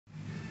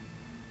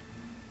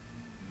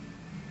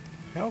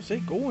How's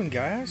it going,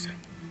 guys?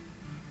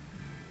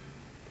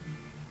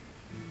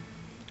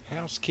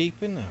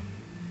 Housekeeping, a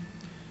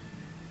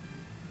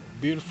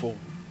beautiful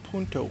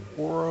Punto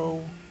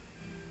Oro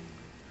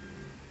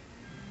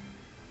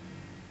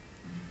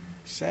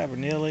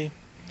Savinelli,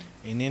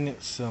 and in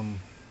it some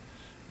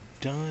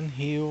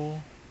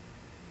Dunhill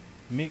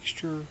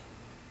mixture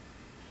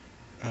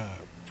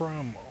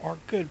from our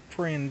good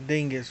friend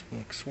Dingus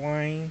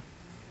McSwain.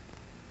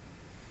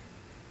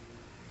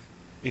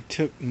 It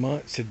took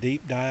months of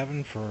deep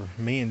diving for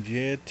me and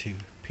Jed to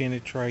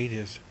penetrate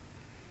his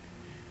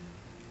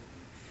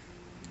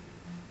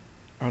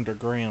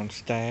underground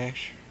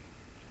stash.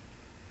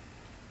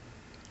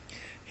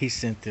 He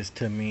sent this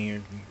to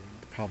me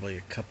probably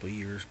a couple of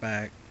years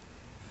back.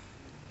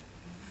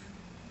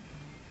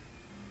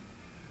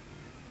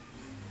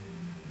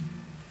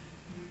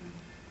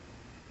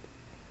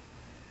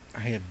 I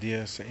had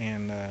this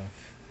and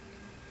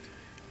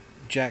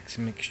Jack's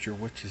mixture,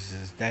 which is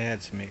his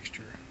dad's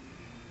mixture.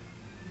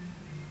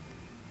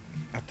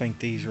 I think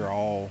these are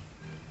all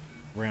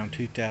around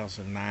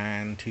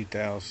 2009,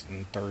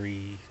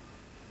 2003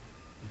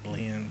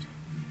 blends.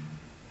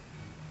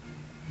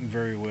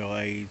 Very well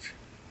aged.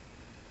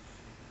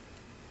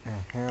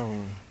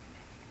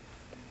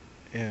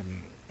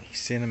 He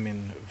sent them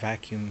in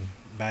vacuum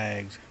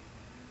bags.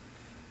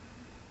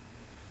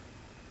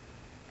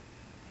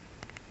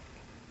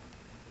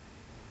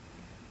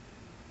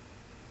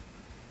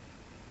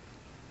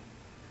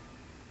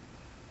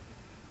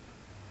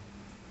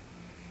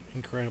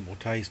 Incredible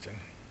tasting.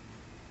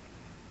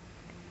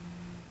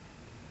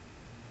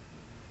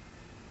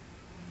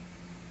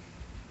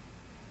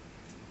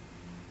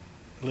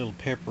 A little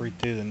peppery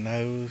through the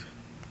nose.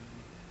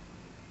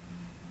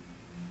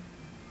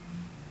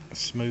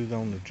 Smooth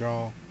on the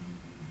jaw.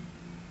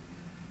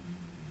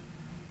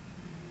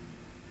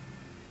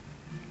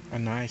 A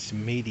nice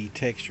meaty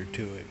texture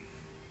to it.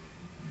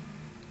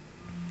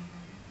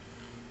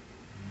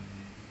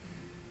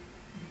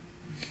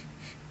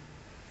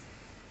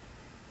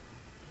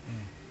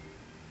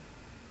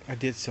 I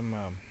did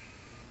some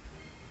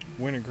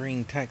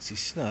wintergreen taxi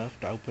snuff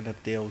to open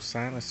up the old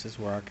sinuses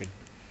where I could.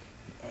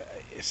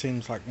 It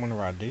seems like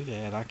whenever I do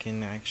that, I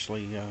can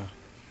actually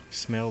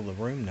smell the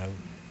room note.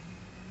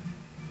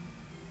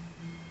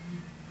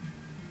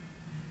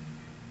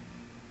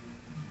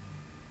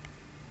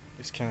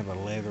 It's kind of a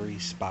leathery,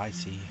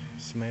 spicy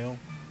smell.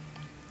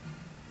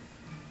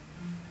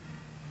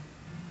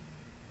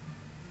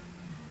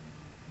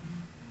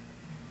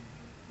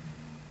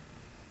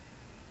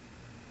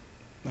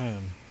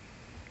 Um,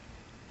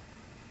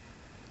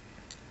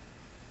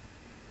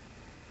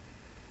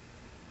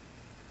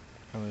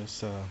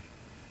 this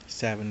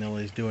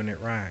Savinelli is doing it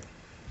right.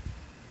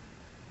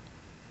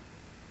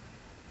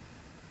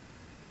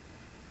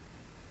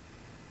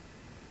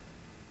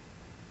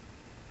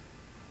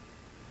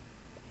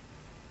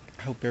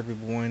 I hope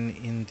everyone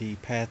in the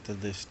path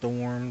of the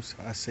storms.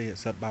 I see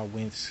it's up by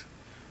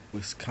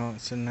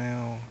Wisconsin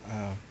now.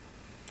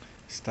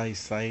 Stay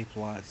safe.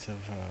 Lots of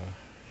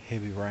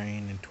heavy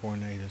rain and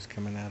tornadoes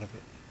coming out of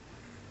it.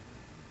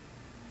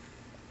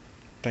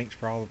 Thanks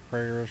for all the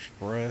prayers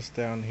for us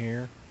down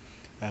here.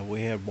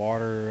 We had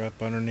water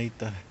up underneath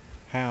the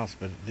house,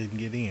 but it didn't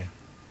get in.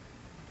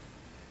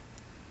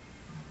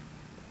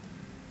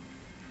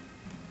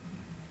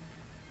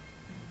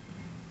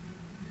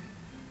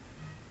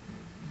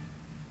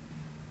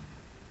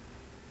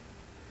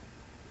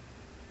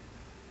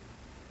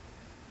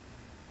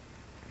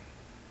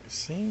 It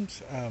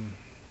seems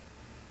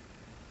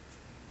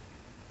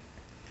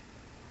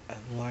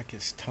like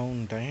it's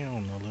toned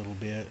down a little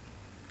bit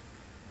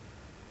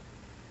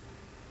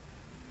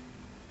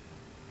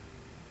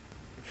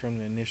from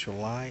the initial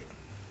light.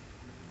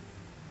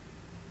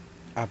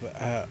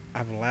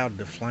 I've allowed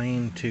the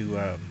flame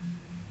to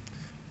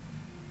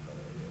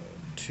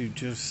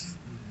just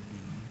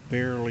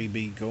barely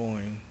be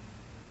going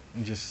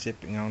and just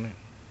sipping on it.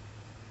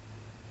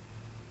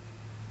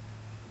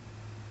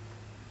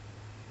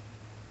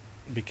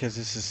 Because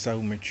this is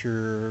so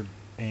mature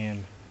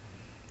and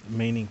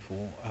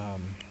meaningful.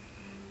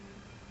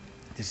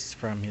 This is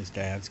from his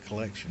dad's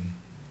collection.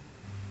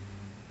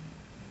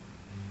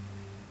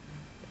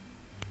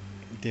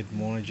 Didn't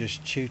want to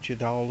just chooch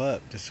it all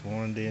up, just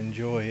wanted to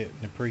enjoy it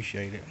and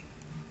appreciate it.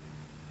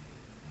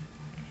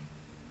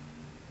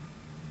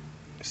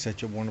 It's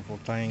such a wonderful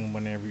thing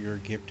whenever you're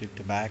gifted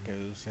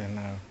tobaccos and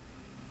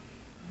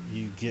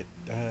you get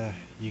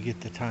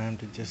the time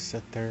to just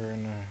sit there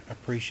and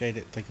appreciate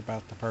it. Think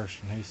about the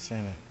person who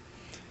sent it.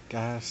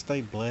 Guys,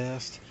 stay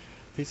blessed.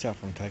 Peace out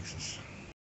from Texas.